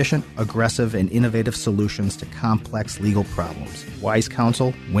provides efficient, aggressive, and innovative solutions to complex legal problems. Wise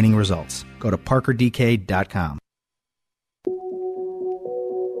counsel, winning results. Go to parkerdk.com.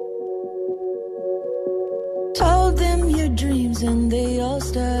 Told them your dreams and they all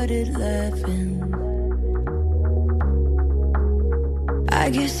started laughing.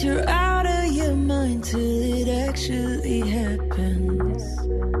 I guess you're out of your mind till it actually happens.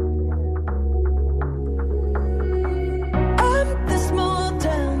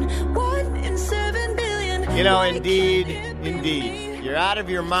 You know, indeed. You're out of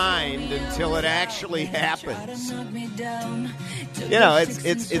your mind until it actually happens. You know,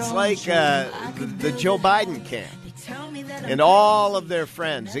 it's like the Joe Biden camp and all of their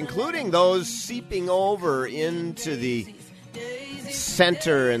friends, including those seeping over into the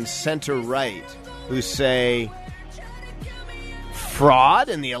center and center-right, who say, fraud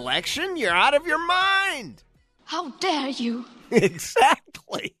in the election? You're out of your mind. How dare you?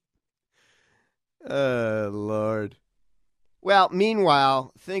 Exactly. Lord. Well,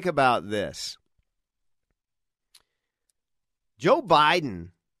 meanwhile, think about this. Joe Biden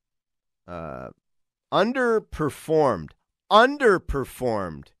underperformed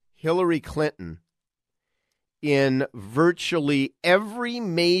Hillary Clinton in virtually every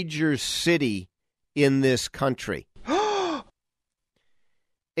major city in this country,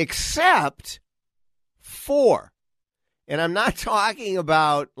 except 4. And I'm not talking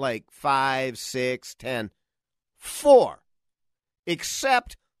about like 5, 6, 10. 4.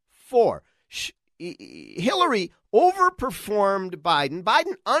 Except 4. Hillary overperformed Biden.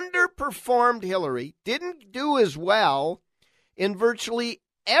 Biden underperformed Hillary. Didn't do as well in virtually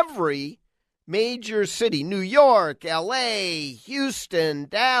every major city. New York, L.A., Houston,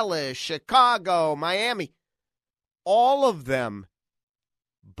 Dallas, Chicago, Miami. All of them,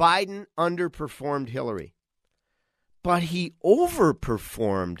 Biden underperformed Hillary. But he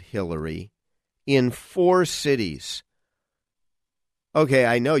overperformed Hillary in 4 cities. Okay,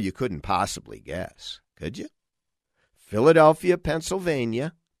 I know you couldn't possibly guess, could you? Philadelphia,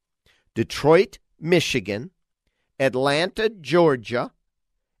 Pennsylvania, Detroit, Michigan, Atlanta, Georgia,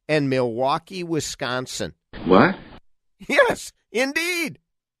 and Milwaukee, Wisconsin. What? Yes, indeed.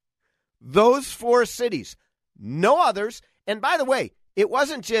 Those 4 cities. No others. And by the way, it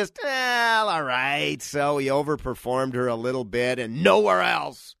wasn't just, all right, so he overperformed her a little bit and nowhere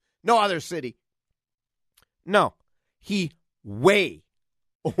else. No other city. No, he way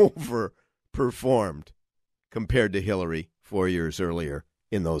overperformed compared to Hillary 4 years earlier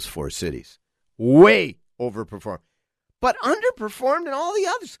in those 4 cities. Way overperformed. But underperformed in all the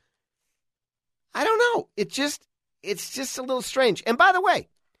others. I don't know. It's just a little strange. And by the way,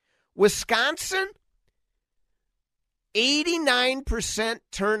 Wisconsin, 89%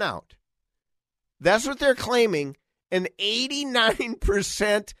 turnout. That's what they're claiming, an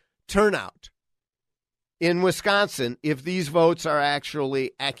 89% turnout in Wisconsin if these votes are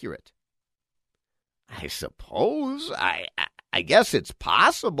actually accurate. I suppose. I guess it's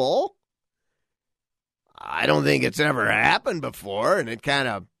possible. I don't think it's ever happened before, and it kind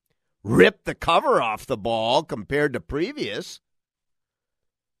of ripped the cover off the ball compared to previous.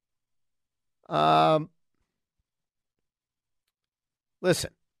 Listen,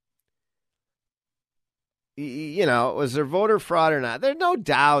 was there voter fraud or not? There's no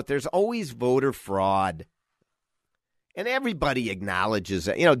doubt there's always voter fraud. And everybody acknowledges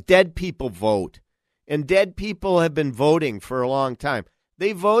that. Dead people vote. And dead people have been voting for a long time.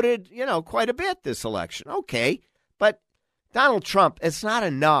 They voted, quite a bit this election. Okay. But Donald Trump, it's not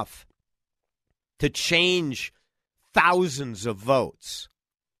enough to change thousands of votes.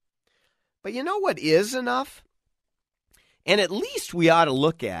 But you know what is enough? And at least we ought to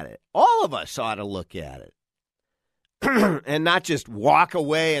look at it. All of us ought to look at it. And not just walk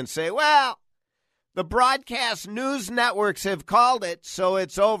away and say, well, the broadcast news networks have called it, so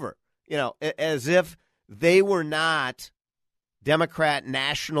it's over. As if they were not Democrat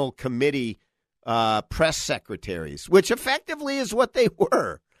National Committee press secretaries, which effectively is what they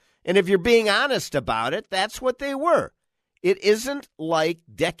were. And if you're being honest about it, that's what they were. It isn't like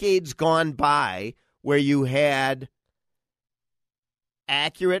decades gone by where you had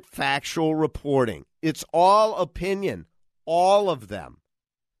accurate, factual reporting. It's all opinion, all of them.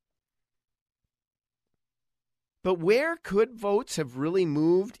 But where could votes have really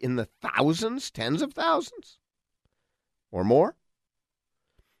moved in the thousands, tens of thousands, or more?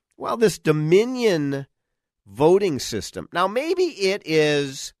 Well, this Dominion voting system. Now, maybe it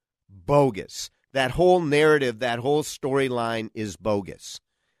is bogus. That whole narrative, that whole storyline is bogus.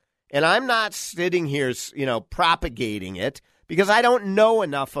 And I'm not sitting here, propagating it because I don't know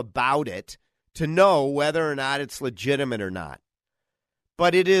enough about it to know whether or not it's legitimate or not.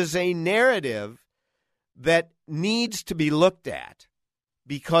 But it is a narrative that needs to be looked at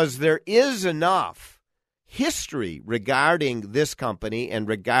because there is enough history regarding this company and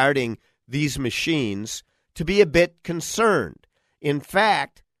regarding these machines to be a bit concerned. In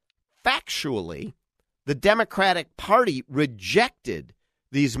fact, factually, the Democratic Party rejected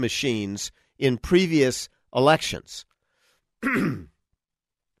these machines in previous elections.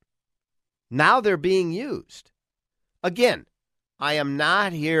 Now they're being used. Again, I am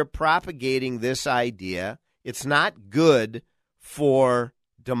not here propagating this idea. It's not good for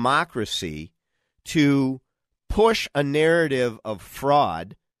democracy to push a narrative of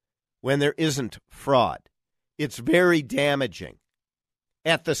fraud when there isn't fraud. It's very damaging.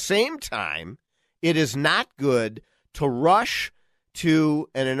 At the same time, it is not good to rush to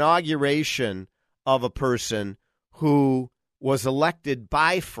an inauguration of a person who was elected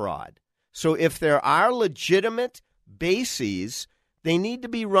by fraud. So if there are legitimate bases, they need to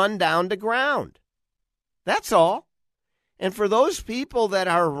be run down to ground. That's all. And for those people that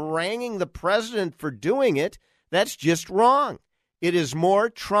are haranguing the president for doing it, that's just wrong. It is more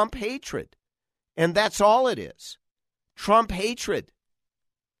Trump hatred. And that's all it is. Trump hatred.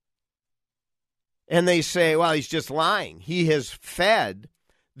 And they say, well, he's just lying. He has fed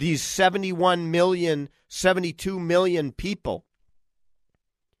these 71 million, 72 million people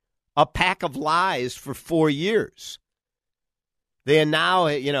a pack of lies for 4 years. They now,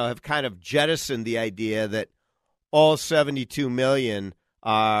 have kind of jettisoned the idea that all 72 million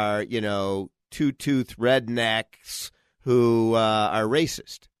are, two-toothed rednecks who are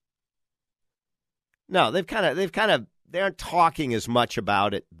racist. No, they aren't talking as much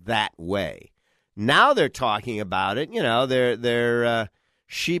about it that way. Now they're talking about it, they're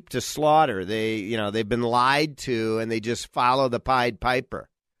sheep to slaughter. They've been lied to and they just follow the Pied Piper.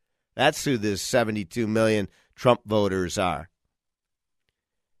 That's who this 72 million Trump voters are.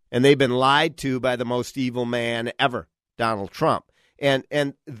 And they've been lied to by the most evil man ever, Donald Trump. And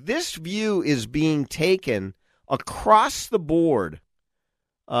this view is being taken across the board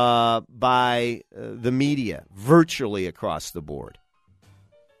by the media, virtually across the board.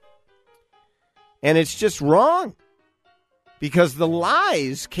 And it's just wrong because the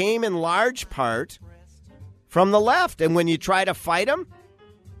lies came in large part from the left. And when you try to fight them,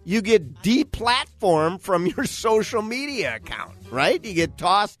 you get deplatformed from your social media account, right? You get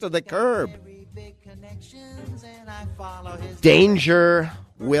tossed to the curb. Danger,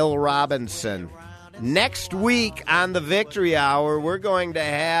 Will Robinson. Next week on the Victory Hour, we're going to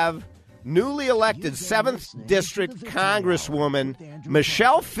have newly elected 7th District Congresswoman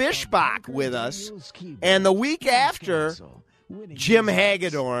Michelle Fischbach with us. And the week after, Jim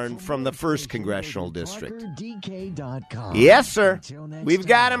Hagedorn from the 1st Congressional District. Yes, sir. We've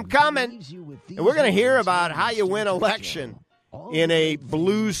got him coming. And we're going to hear about how you win election in a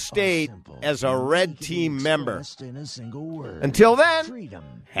blue state as a red team member. Until then,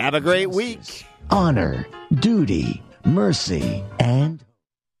 have a great week. Honor, duty, mercy, and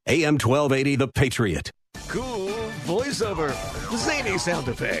AM 1280, The Patriot. Cool voiceover. Zany sound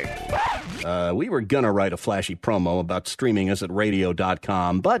effect. We were gonna write a flashy promo about streaming us at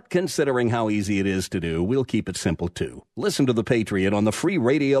radio.com, but considering how easy it is to do, we'll keep it simple too. Listen to The Patriot on the free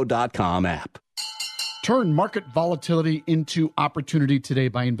radio.com app. Turn market volatility into opportunity today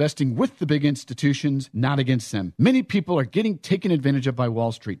by investing with the big institutions, not against them. Many people are getting taken advantage of by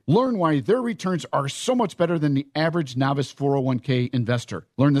Wall Street. Learn why their returns are so much better than the average novice 401k investor.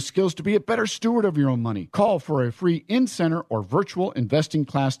 Learn the skills to be a better steward of your own money. Call for a free in-center or virtual investing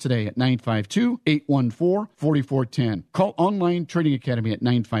class today at 952-814-4410. Call Online Trading Academy at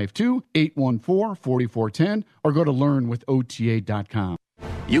 952-814-4410 or go to learnwithota.com.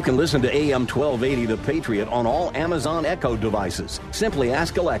 You can listen to AM 1280 The Patriot on all Amazon Echo devices. Simply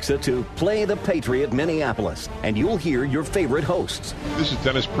ask Alexa to play The Patriot Minneapolis, and you'll hear your favorite hosts. This is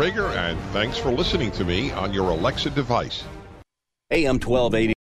Dennis Prager, and thanks for listening to me on your Alexa device. AM 1280.